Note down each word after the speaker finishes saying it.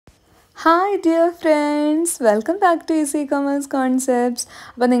Hi dear friends, welcome back to Easy Commerce Concepts.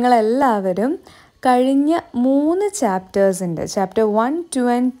 അപ്പോൾ നിങ്ങളെല്ലാവരും കഴിഞ്ഞ 3 ചാപ്റ്റേഴ്സിൻ്റെ ചാപ്റ്റർ 1, 2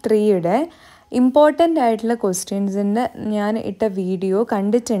 ആൻഡ് 3യുടെ ഇമ്പോർട്ടൻ്റ് ആയിട്ടുള്ള ക്വസ്റ്റ്യൻസിൻ്റെ ഞാൻ ഇട്ട വീഡിയോ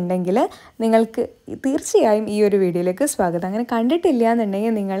കണ്ടിട്ടുണ്ടെങ്കിൽ നിങ്ങൾക്ക് തീർച്ചയായും ഈ ഒരു വീഡിയോയിലേക്ക് സ്വാഗതം. അങ്ങനെ കണ്ടിട്ടില്ല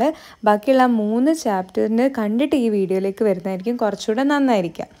എന്നുണ്ടെങ്കിൽ നിങ്ങൾ ബാക്കിയുള്ള 3 ചാപ്റ്ററിന് കണ്ടിട്ട് ഈ വീഡിയോയിലേക്ക് വരുന്നതായിരിക്കും കുറച്ചുകൂടെ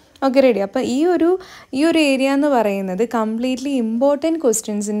നന്നായിരിക്കാം. Okay, ready. അപ്പോൾ ഈ ഒരു ഏരിയ എന്ന് പറയുന്നത് കംപ്ലീറ്റ്ലി ഇമ്പോർട്ടൻറ്റ്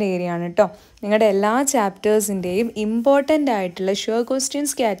ക്വസ്റ്റ്യൻസിൻ്റെ ഏരിയ ആണ് കേട്ടോ. നിങ്ങളുടെ എല്ലാ ചാപ്റ്റേഴ്സിൻ്റെയും ഇമ്പോർട്ടൻ്റ് ആയിട്ടുള്ള ഷുവർ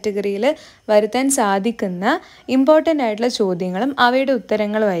ക്വസ്റ്റ്യൻസ് കാറ്റഗറിയിൽ വരുത്താൻ സാധിക്കുന്ന ഇമ്പോർട്ടൻ്റ് ആയിട്ടുള്ള ചോദ്യങ്ങളും അവയുടെ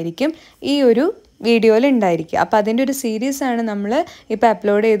ഉത്തരങ്ങളുമായിരിക്കും ഈ ഒരു വീഡിയോയിൽ ഉണ്ടായിരിക്കുക. അപ്പോൾ അതിൻ്റെ ഒരു സീരീസാണ് നമ്മൾ ഇപ്പോൾ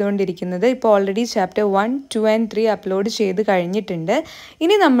അപ്ലോഡ് ചെയ്തുകൊണ്ടിരിക്കുന്നത്. ഇപ്പോൾ ഓൾറെഡി ചാപ്റ്റർ 1, 2 ആൻഡ് 3 അപ്ലോഡ് ചെയ്ത് കഴിഞ്ഞിട്ടുണ്ട്.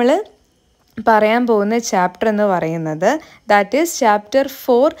 ഇനി നമ്മൾ പറയാൻ പോകുന്ന ചാപ്റ്റർ എന്ന് പറയുന്നത് that is chapter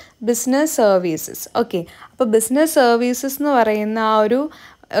 4 business services. Okay, അപ്പോൾ ബിസിനസ് സർവീസസ് എന്ന് പറയുന്ന ആ ഒരു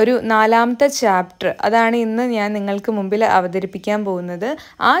 4ാമത്തെ ചാപ്റ്റർ അതാണ് ഇന്ന് ഞാൻ നിങ്ങൾക്ക് മുമ്പിൽ അവതരിപ്പിക്കാൻ പോകുന്നത്.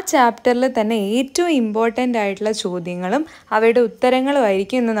 ആ ചാപ്റ്ററിൽ തന്നെ ഏറ്റവും ഇമ്പോർട്ടൻ്റ് ആയിട്ടുള്ള ചോദ്യങ്ങളും അവയുടെ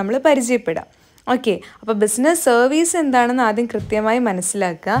ഉത്തരങ്ങളുമായിരിക്കും ഇന്ന് നമ്മൾ പരിചയപ്പെടാം. ഓക്കെ, അപ്പോൾ ബിസിനസ് സർവീസ് എന്താണെന്ന് ആദ്യം കൃത്യമായി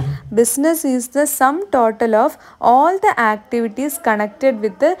മനസ്സിലാക്കുക. Business is the sum total of all the activities connected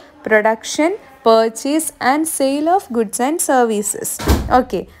with production, purchase and sale of goods and services.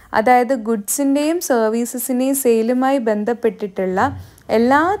 Okay, അതായത് ഗുഡ്സിൻ്റെയും സർവീസസിൻ്റെയും സെയിലുമായി ബന്ധപ്പെട്ടിട്ടുള്ള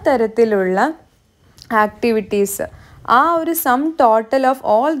എല്ലാ തരത്തിലുള്ള ആക്ടിവിറ്റീസ്, ആ ഒരു sum total of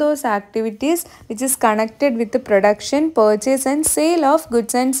all those activities which is connected with production, purchase and sale of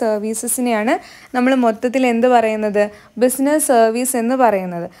goods and സർവീസസിനെയാണ് നമ്മൾ മൊത്തത്തിൽ എന്ത് പറയുന്നത്, ബിസിനസ് സർവീസ് എന്ന്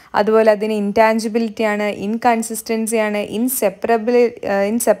പറയുന്നത്. അതുപോലെ അതിന് ഇൻടാഞ്ചിബിലിറ്റിയാണ്, ഇൻകൺസിസ്റ്റൻസിയാണ്,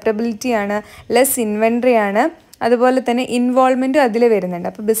 ഇൻസെപ്പറബിലിറ്റിയാണ്, ലെസ് ഇൻവെൻട്രി ആണ്, അതുപോലെ തന്നെ ഇൻവോൾവ്മെൻറ്റും അതിൽ വരുന്നുണ്ട്.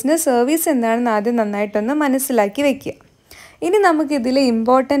 അപ്പോൾ ബിസിനസ് സർവീസ് എന്താണെന്ന് ആദ്യം നന്നായിട്ടൊന്ന് മനസ്സിലാക്കി വെക്കുക. ഇനി നമുക്കിതിൽ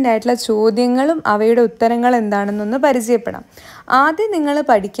ഇമ്പോർട്ടൻ്റ് ആയിട്ടുള്ള ചോദ്യങ്ങളും അവയുടെ ഉത്തരങ്ങൾ എന്താണെന്നൊന്ന് പരിചയപ്പെടാം. ആദ്യം നിങ്ങൾ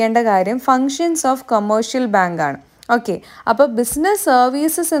പഠിക്കേണ്ട കാര്യം ഫങ്ഷൻസ് ഓഫ് കൊമേഴ്ഷ്യൽ ബാങ്ക് ആണ്. ഓക്കെ, അപ്പോൾ ബിസിനസ്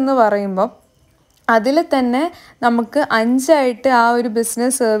സർവീസസ് എന്ന് പറയുമ്പോൾ അതിൽ തന്നെ നമുക്ക് 5 ആ ഒരു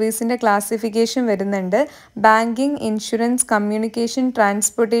ബിസിനസ് സർവീസിൻ്റെ ക്ലാസിഫിക്കേഷൻ വരുന്നുണ്ട്. Banking, insurance, communication,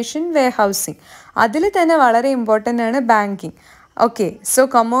 transportation, warehousing. അതിൽ തന്നെ വളരെ ഇമ്പോർട്ടൻ്റ് ആണ് banking. Okay, so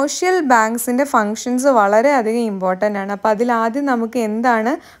commercial ബാങ്ക്സിൻ്റെ functions വളരെയധികം ഇമ്പോർട്ടൻ്റ് ആണ്. അപ്പോൾ അതിലാദ്യം നമുക്ക്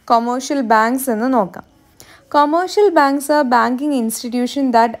എന്താണ് കൊമേഴ്ഷ്യൽ ബാങ്ക്സ് എന്ന് നോക്കാം. Commercial banks are banking institutions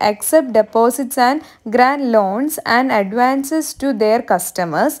that accept deposits and grant loans and advances to their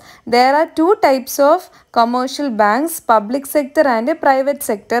customers. There are 2 types of commercial banks, public sector and private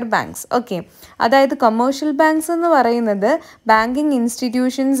sector banks. Okay, അതായത് commercial banks എന്ന് പറയുന്നത് banking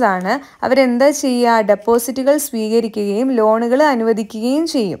institutions ആണ്. അവരെന്താ ചെയ്യുക, ഡെപ്പോസിറ്റുകൾ സ്വീകരിക്കുകയും ലോണുകൾ അനുവദിക്കുകയും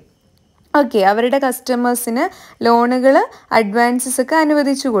ചെയ്യും. ഓക്കെ, അവരുടെ കസ്റ്റമേഴ്സിന് ലോണുകൾ, അഡ്വാൻസസ് ഒക്കെ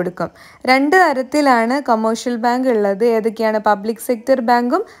അനുവദിച്ചു കൊടുക്കും. 2 തരത്തിലാണ് കൊമേഴ്ഷ്യൽ ബാങ്ക് ഉള്ളത്. ഏതൊക്കെയാണ്, പബ്ലിക് സെക്ടർ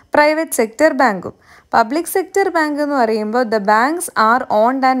ബാങ്കും പ്രൈവറ്റ് സെക്ടർ ബാങ്കും. പബ്ലിക് സെക്ടർ ബാങ്ക് എന്ന് പറയുമ്പോൾ the banks are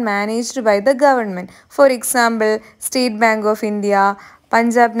owned and managed by the government. For example state bank of India,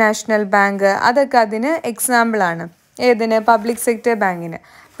 Punjab national bank, അതൊക്കെ അതിന് എക്സാമ്പിളാണ്. ഏതിന്, പബ്ലിക് സെക്ടർ ബാങ്കിന്.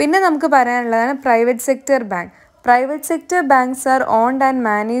 പിന്നെ നമുക്ക് പറയാനുള്ളതാണ് private sector bank. Private sector banks are owned and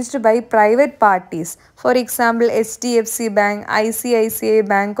managed by private parties. For example, HDFC Bank, ICICI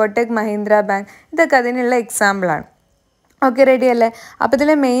Bank, Kotak Mahindra Bank, ഇതൊക്കെ അതിനുള്ള എക്സാമ്പിളാണ്. ഓക്കെ, റെഡി അല്ലേ? അപ്പോൾ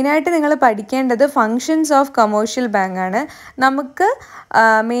ഇതിൽ മെയിനായിട്ട് നിങ്ങൾ പഠിക്കേണ്ടത് ഫങ്ഷൻസ് ഓഫ് കൊമേഴ്ഷ്യൽ ബാങ്ക് ആണ്. നമുക്ക്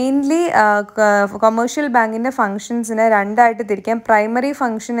മെയിൻലി കൊമേഴ്ഷ്യൽ ബാങ്കിൻ്റെ ഫങ്ഷൻസിനെ 2ആയിട്ട് തിരിക്കാം. പ്രൈമറി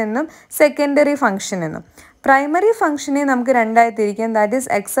ഫങ്ഷൻ എന്നും സെക്കൻഡറി ഫങ്ഷൻ എന്നും. പ്രൈമറി ഫങ്ഷനെ നമുക്ക് 2ആയി തിരിക്കാം. That is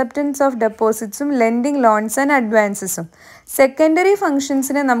acceptance of ഡെപ്പോസിറ്റ്സും lending loans and അഡ്വാൻസസും. Secondary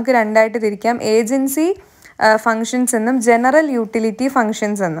ഫങ്ഷൻസിനെ നമുക്ക് 2ആയിട്ട് തിരിക്കാം. ഏജൻസി ഫങ്ഷൻസ് എന്നും ജനറൽ യൂട്ടിലിറ്റി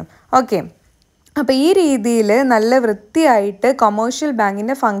ഫങ്ഷൻസ് എന്നും. ഓക്കെ, അപ്പോൾ ഈ രീതിയിൽ നല്ല വൃത്തിയായിട്ട് കൊമേഴ്ഷ്യൽ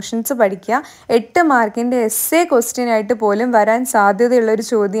ബാങ്കിൻ്റെ ഫങ്ഷൻസ് പഠിക്കുക. 8 മാർക്കിൻ്റെ എസ്സേ ക്വസ്റ്റ്യനായിട്ട് പോലും വരാൻ സാധ്യതയുള്ളൊരു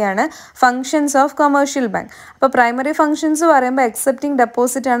ചോദ്യമാണ് ഫങ്ഷൻസ് ഓഫ് കൊമേഴ്ഷ്യൽ ബാങ്ക്. അപ്പോൾ പ്രൈമറി ഫങ്ഷൻസ് പറയുമ്പോൾ അക്സെപ്റ്റിംഗ്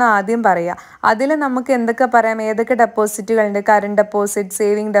ഡെപ്പോസിറ്റ് ആണ് ആദ്യം പറയുക. അതിൽ നമുക്ക് എന്തൊക്കെ പറയാം, ഏതൊക്കെ ഡെപ്പോസിറ്റുകളുണ്ട്, current deposit,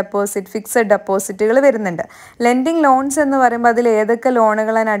 saving deposit, fixed ഡെപ്പോസിറ്റുകൾ വരുന്നുണ്ട്. ലെൻഡിങ് ലോൺസ് എന്ന് പറയുമ്പോൾ അതിൽ ഏതൊക്കെ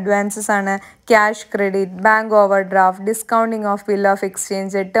ലോണുകൾ ആൻഡ് അഡ്വാൻസസ് ആണ്, cash credit, bank over draft, discounting of bill of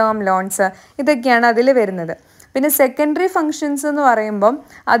exchange, term loans, ഇതൊക്കെയാണ് അതിൽ വരുന്നത്. പിന്നെ സെക്കൻഡറി ഫങ്ഷൻസ് എന്ന് പറയുമ്പം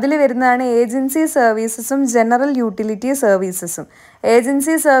അതിൽ വരുന്നതാണ് agency സർവീസസും general utility സർവീസസും.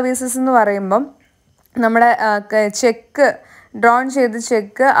 Agency services എന്ന് പറയുമ്പം നമ്മുടെ ചെക്ക് ഡ്രോൺ ചെയ്ത്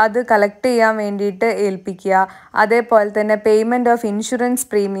ചെക്ക് അത് കളക്ട് ചെയ്യാൻ വേണ്ടിയിട്ട് ഏൽപ്പിക്കുക. അതേപോലെ തന്നെ payment of insurance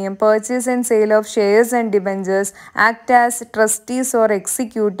premium, purchase and sale of shares and debentures, act as trustees or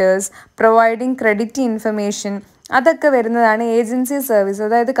executors, providing credit information, അതൊക്കെ വരുന്നതാണ് ഏജൻസി സർവീസ്.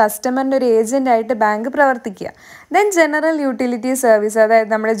 അതായത് കസ്റ്റമറിൻ്റെ ഒരു ഏജൻ്റായിട്ട് ബാങ്ക് പ്രവർത്തിക്കുക. ദെൻ ജനറൽ യൂട്ടിലിറ്റി സർവീസ്,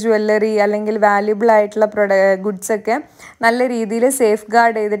 അതായത് നമ്മുടെ ജ്വല്ലറി അല്ലെങ്കിൽ വാല്യുബിൾ ആയിട്ടുള്ള ഗുഡ്സൊക്കെ നല്ല രീതിയിൽ സേഫ്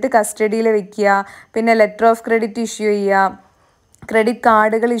ഗാർഡ് ചെയ്തിട്ട് കസ്റ്റഡിയിൽ വെക്കുക. പിന്നെ ലെറ്റർ ഓഫ് ക്രെഡിറ്റ് ഇഷ്യൂ ചെയ്യുക, ക്രെഡിറ്റ്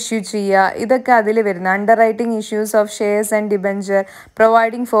കാർഡുകൾ ഇഷ്യൂ ചെയ്യുക, ഇതൊക്കെ അതിൽ വരുന്ന. Under writing issues of shares and debenture,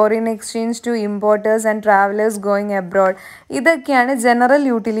 providing foreign exchange to importers and travellers going abroad, ഇതൊക്കെയാണ് ജനറൽ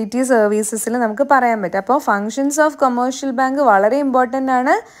യൂട്ടിലിറ്റി സർവീസസിൽ നമുക്ക് പറയാൻ പറ്റും. അപ്പോൾ ഫങ്ഷൻസ് ഓഫ് കൊമേഴ്ഷ്യൽ ബാങ്ക് വളരെ ഇമ്പോർട്ടൻ്റ്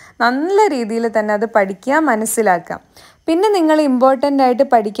ആണ്. നല്ല രീതിയിൽ തന്നെ അത് പഠിക്കുക, മനസ്സിലാക്കാം. പിന്നെ നിങ്ങൾ ഇമ്പോർട്ടൻ്റ് ആയിട്ട്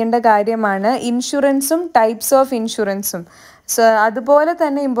പഠിക്കേണ്ട കാര്യമാണ് ഇൻഷുറൻസും ടൈപ്സ് ഓഫ് ഇൻഷുറൻസും. അതുപോലെ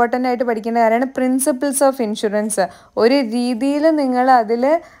തന്നെ ഇമ്പോർട്ടൻ്റ് ആയിട്ട് പഠിക്കേണ്ട കാര്യമാണ് പ്രിൻസിപ്പിൾസ് ഓഫ് ഇൻഷുറൻസ്. ഒരു രീതിയിൽ നിങ്ങൾ അതിൽ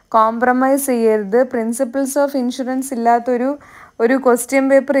കോംപ്രമൈസ് ചെയ്യരുത്. പ്രിൻസിപ്പിൾസ് ഓഫ് ഇൻഷുറൻസ് ഇല്ലാത്തൊരു ക്വസ്റ്റ്യൻ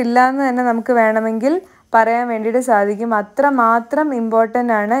പേപ്പർ ഇല്ലയെന്ന് തന്നെ നമുക്ക് വേണമെങ്കിൽ പറയാൻ വേണ്ടിയിട്ട് സാധിക്കും. അത്രമാത്രം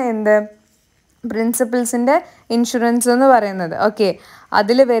ഇമ്പോർട്ടൻ്റ് ആണ് എന്ത് പ്രിൻസിപ്പിൾസിൻ്റെ ഇൻഷുറൻസ് എന്ന് പറയുന്നത്. ഓക്കെ,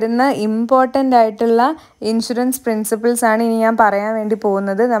 അതിൽ വരുന്ന ഇമ്പോർട്ടൻ്റ് ആയിട്ടുള്ള ഇൻഷുറൻസ് പ്രിൻസിപ്പിൾസ് ആണ് ഇനി ഞാൻ പറയാൻ വേണ്ടി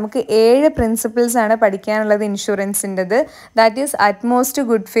പോകുന്നത്. നമുക്ക് 7 പ്രിൻസിപ്പിൾസ് ആണ് പഠിക്കാനുള്ളത് ഇൻഷുറൻസിൻ്റെത്. That is utmost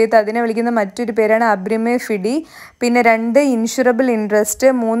good faith, അതിനെ വിളിക്കുന്ന മറ്റൊരു പേരാണ് അബ്രിമേ ഫിഡി. പിന്നെ 2 insurable interest,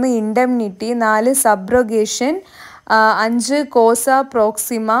 3 indemnity, 4 സബ്രോഗേഷൻ, 5 Kosa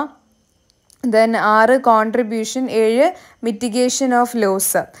Proxima, then 6 contribution, 7 mitigation of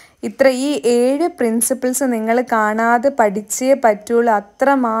loss. ഈ 7 പ്രിൻസിപ്പിൾസ് നിങ്ങൾ കാണാതെ പഠിച്ചേ പറ്റുള്ളൂ.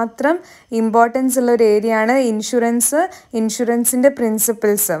 അത്രമാത്രം ഇമ്പോർട്ടൻസ് ഉള്ള ഒരു ഏരിയയാണ് ഇൻഷുറൻസിൻ്റെ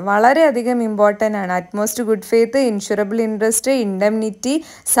പ്രിൻസിപ്പിൾസ്. വളരെയധികം ഇമ്പോർട്ടൻ്റ് ആണ്. Utmost good faith, insurable interest, indemnity,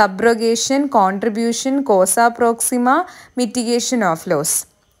 സബ്രോഗേഷൻ, contribution, Kosa Proxima, mitigation of loss.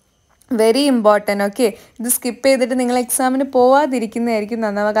 Very important. Okay, ഇത് സ്കിപ്പ് ചെയ്തിട്ട് നിങ്ങൾ എക്സാമിന് പോവാതിരിക്കുന്നതായിരിക്കും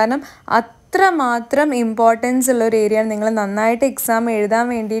നന്നാവുക. കാരണം അത്രമാത്രം ഇമ്പോർട്ടൻസ് ഉള്ള ഒരു ഏരിയയാണ്. നിങ്ങൾ നന്നായിട്ട് എക്സാം എഴുതാൻ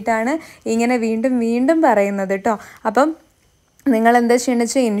വേണ്ടിയിട്ടാണ് ഇങ്ങനെ വീണ്ടും വീണ്ടും പറയുന്നത് കേട്ടോ. അപ്പം നിങ്ങൾ എന്താ ചെയ്യണമെന്ന്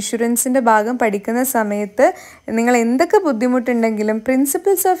വെച്ചാൽ ഇൻഷുറൻസിൻ്റെ ഭാഗം പഠിക്കുന്ന സമയത്ത് നിങ്ങൾ എന്തൊക്കെ ബുദ്ധിമുട്ടുണ്ടെങ്കിലും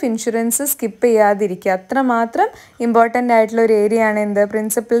പ്രിൻസിപ്പിൾസ് ഓഫ് ഇൻഷുറൻസ് സ്കിപ്പ് ചെയ്യാതിരിക്കുക. അത്രമാത്രം ഇമ്പോർട്ടൻ്റ് ആയിട്ടുള്ള ഒരു ഏരിയയാണ്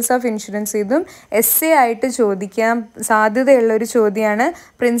പ്രിൻസിപ്പിൾസ് ഓഫ് ഇൻഷുറൻസ്. ഇതും എസ്സേ ആയിട്ട് ചോദിക്കാൻ സാധ്യതയുള്ളൊരു ചോദ്യമാണ്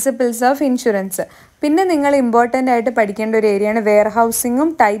പ്രിൻസിപ്പിൾസ് ഓഫ് ഇൻഷുറൻസ്. പിന്നെ നിങ്ങൾ ഇമ്പോർട്ടൻ്റ് ആയിട്ട് പഠിക്കേണ്ട ഒരു ഏരിയയാണ് വെയർഹൗസിങ്ങും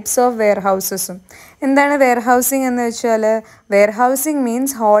ടൈപ്സ് ഓഫ് വെയർഹൗസസും. എന്താണ് വെയർഹൗസിംഗ് എന്ന് വെച്ചാൽ, warehousing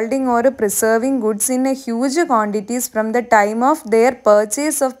means holding or preserving goods in A huge quantities from the time of their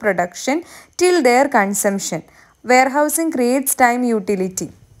purchase of production till there consumption. Warehousing creates time utility.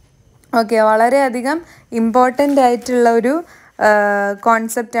 Okay, വളരെയധികം ഇമ്പോർട്ടൻ്റ് ആയിട്ടുള്ള ഒരു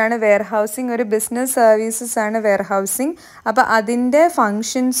കോൺസെപ്റ്റാണ് വെയർഹൗസിങ്. ഒരു business services ആണ് warehousing. അപ്പോൾ അതിൻ്റെ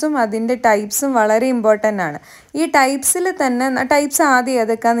ഫങ്ഷൻസും അതിൻ്റെ ടൈപ്സും വളരെ important ആണ്. ഈ ടൈപ്സിൽ തന്നെ ടൈപ്സ് ആദ്യം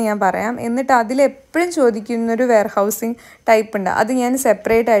ഏതൊക്കെയാണെന്ന് ഞാൻ പറയാം. എന്നിട്ട് അതിലെപ്പോഴും ചോദിക്കുന്നൊരു വെയർഹൗസിങ് ടൈപ്പ് ഉണ്ട്, അത് ഞാൻ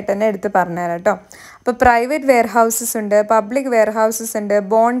സെപ്പറേറ്റ് ആയിട്ട് തന്നെ എടുത്ത് പറഞ്ഞുതരാം കേട്ടോ. അപ്പോൾ പ്രൈവറ്റ് വെയർഹൗസസ് ഉണ്ട്, പബ്ലിക് വെയർഹൗസസ് ഉണ്ട്,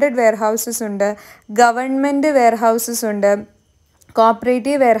 ബോണ്ടഡ് വെയർഹൗസസ് ഉണ്ട്, ഗവൺമെൻറ് വെയർഹൗസസ് ഉണ്ട്,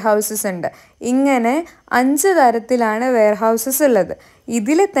 കോപ്പറേറ്റീവ് വെയർഹൗസസ് ഉണ്ട്. ഇങ്ങനെ 5 തരത്തിലാണ് വെയർഹൗസസ് ഉള്ളത്.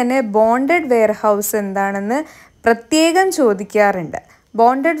 ഇതിൽ തന്നെ ബോണ്ടഡ് വെയർഹൗസ് എന്താണെന്ന് പ്രത്യേകം ചോദിക്കാറുണ്ട്.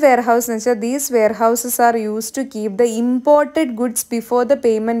 ബോണ്ടഡ് വെയർഹൗസ് എന്ന് വെച്ചാൽ these warehouses R use to keep the imported goods before the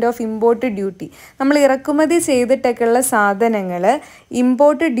payment of imported duty. നമ്മൾ ഇറക്കുമതി ചെയ്തിട്ടൊക്കെയുള്ള സാധനങ്ങൾ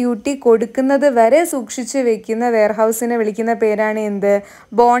ഇമ്പോർട്ടഡ് ഡ്യൂട്ടി കൊടുക്കുന്നത് വരെ സൂക്ഷിച്ച് വെക്കുന്ന വെയർഹൗസിനെ വിളിക്കുന്ന പേരാണ് എന്ത്?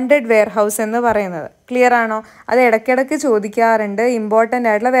 ബോണ്ടഡ് വെയർഹൗസ് എന്ന് പറയുന്നത്. ക്ലിയർ ആണോ? അത് ഇടയ്ക്കിടയ്ക്ക് ചോദിക്കാറുണ്ട്. ഇമ്പോർട്ടൻ്റ്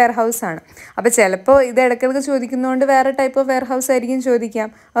ആയിട്ടുള്ള വെയർഹൗസ് ആണ്. അപ്പോൾ ചിലപ്പോൾ ഇത് ഇടയ്ക്കിടയ്ക്ക് ചോദിക്കുന്നതുകൊണ്ട് വേറെ ടൈപ്പ് ഓഫ് വെയർഹൗസ് ആയിരിക്കും ചോദിക്കാം.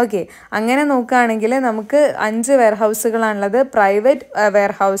 ഓക്കെ, അങ്ങനെ നോക്കുകയാണെങ്കിൽ നമുക്ക് 5 വെയർഹൗസുകളാണുള്ളത്. Private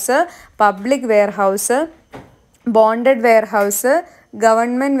warehouse, public warehouse, bonded warehouse,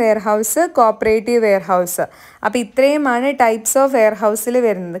 government warehouse, cooperative warehouse. അപ്പോൾ ഇത്രയുമാണ് ടൈപ്സ് ഓഫ് വെയർഹൗസിൽ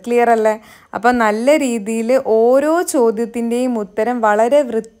വരുന്നത്. ക്ലിയർ അല്ലേ? അപ്പോൾ നല്ല രീതിയിൽ ഓരോ ചോദ്യത്തിൻ്റെയും ഉത്തരം വളരെ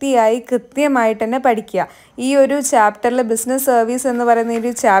വൃത്തിയായി കൃത്യമായിട്ട് തന്നെ പഠിക്കുക. ഈ ഒരു ചാപ്റ്ററിൽ ബിസിനസ് സർവീസ് എന്ന് പറയുന്ന ഈ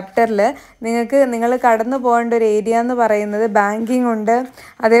ഒരു ചാപ്റ്ററിൽ നിങ്ങൾ കടന്നു പോകേണ്ട ഒരു ഏരിയ എന്ന് പറയുന്നത് ബാങ്കിങ് ഉണ്ട്,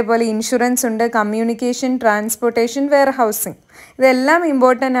 അതേപോലെ ഇൻഷുറൻസ് ഉണ്ട്, കമ്മ്യൂണിക്കേഷൻ, ട്രാൻസ്പോർട്ടേഷൻ, വെയർഹൗസിങ്. ഇതെല്ലാം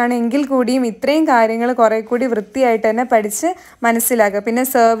ഇമ്പോർട്ടൻ്റ് ആണ്. എങ്കിൽ കൂടിയും ഇത്രയും കാര്യങ്ങൾ കുറേ കൂടി വൃത്തിയായിട്ട് തന്നെ പഠിച്ച് മനസ്സിലാക്കുക. പിന്നെ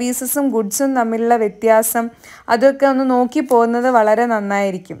സർവീസസും ഗുഡ്സും തമ്മിലുള്ള വ്യത്യാസം അതൊക്കെ ഒന്ന് നോക്കി പോകുന്നത് വളരെ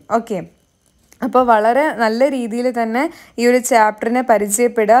നന്നായിരിക്കും. ഓക്കെ, അപ്പോൾ വളരെ നല്ല രീതിയിൽ തന്നെ ഈ ഒരു ചാപ്റ്ററിനെ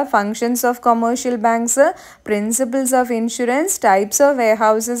പരിചയപ്പെടുക. Functions of commercial banks, principles of insurance, types of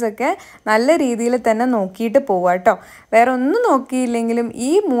warehouses ഒക്കെ നല്ല രീതിയിൽ തന്നെ നോക്കിയിട്ട് പോവുക കേട്ടോ. വേറെ ഒന്നും നോക്കിയില്ലെങ്കിലും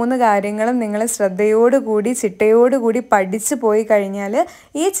ഈ 3 കാര്യങ്ങളും നിങ്ങൾ ശ്രദ്ധയോടുകൂടി ചിട്ടയോടുകൂടി പഠിച്ചു പോയി കഴിഞ്ഞാൽ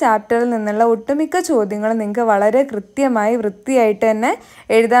ഈ ചാപ്റ്ററിൽ നിന്നുള്ള ഒട്ടുമിക്ക ചോദ്യങ്ങളും നിങ്ങൾക്ക് വളരെ കൃത്യമായി വൃത്തിയായിട്ട് തന്നെ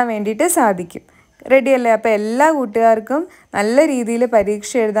എഴുതാൻ വേണ്ടിയിട്ട് സാധിക്കും. റെഡിയല്ലേ? അപ്പോൾ എല്ലാ കൂട്ടുകാർക്കും നല്ല രീതിയിൽ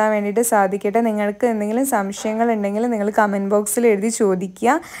പരീക്ഷ എഴുതാൻ വേണ്ടിയിട്ട് സാധിക്കട്ടെ. നിങ്ങൾക്ക് എന്തെങ്കിലും സംശയങ്ങളുണ്ടെങ്കിൽ നിങ്ങൾ കമൻറ്റ് ബോക്സിൽ എഴുതി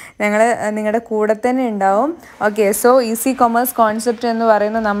ചോദിക്കുക. ഞങ്ങൾ നിങ്ങളുടെ കൂടെ തന്നെ ഉണ്ടാവും. Okay, so easy commerce concept എന്ന്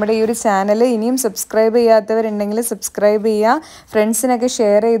പറയുന്ന നമ്മുടെ ഈ ഒരു ചാനൽ ഇനിയും സബ്സ്ക്രൈബ് ചെയ്യാത്തവരുണ്ടെങ്കിൽ സബ്സ്ക്രൈബ് ചെയ്യുക, ഫ്രണ്ട്സിനൊക്കെ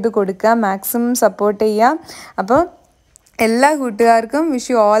ഷെയർ ചെയ്ത് കൊടുക്കുക, മാക്സിമം സപ്പോർട്ട് ചെയ്യുക. അപ്പോൾ എല്ലാ കൂട്ടുകാർക്കും wish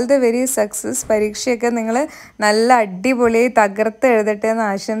you all the very success. പരീക്ഷയൊക്കെ നിങ്ങൾ നല്ല അടിപൊളിയായി തകർത്ത് എഴുതട്ടെ എന്ന്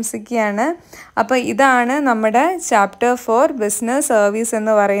ആശംസിക്കുകയാണ്. അപ്പോൾ ഇതാണ് നമ്മുടെ ചാപ്റ്റർ 4 ബിസിനസ് സർവീസ്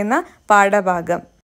എന്ന് പറയുന്ന പാഠഭാഗം.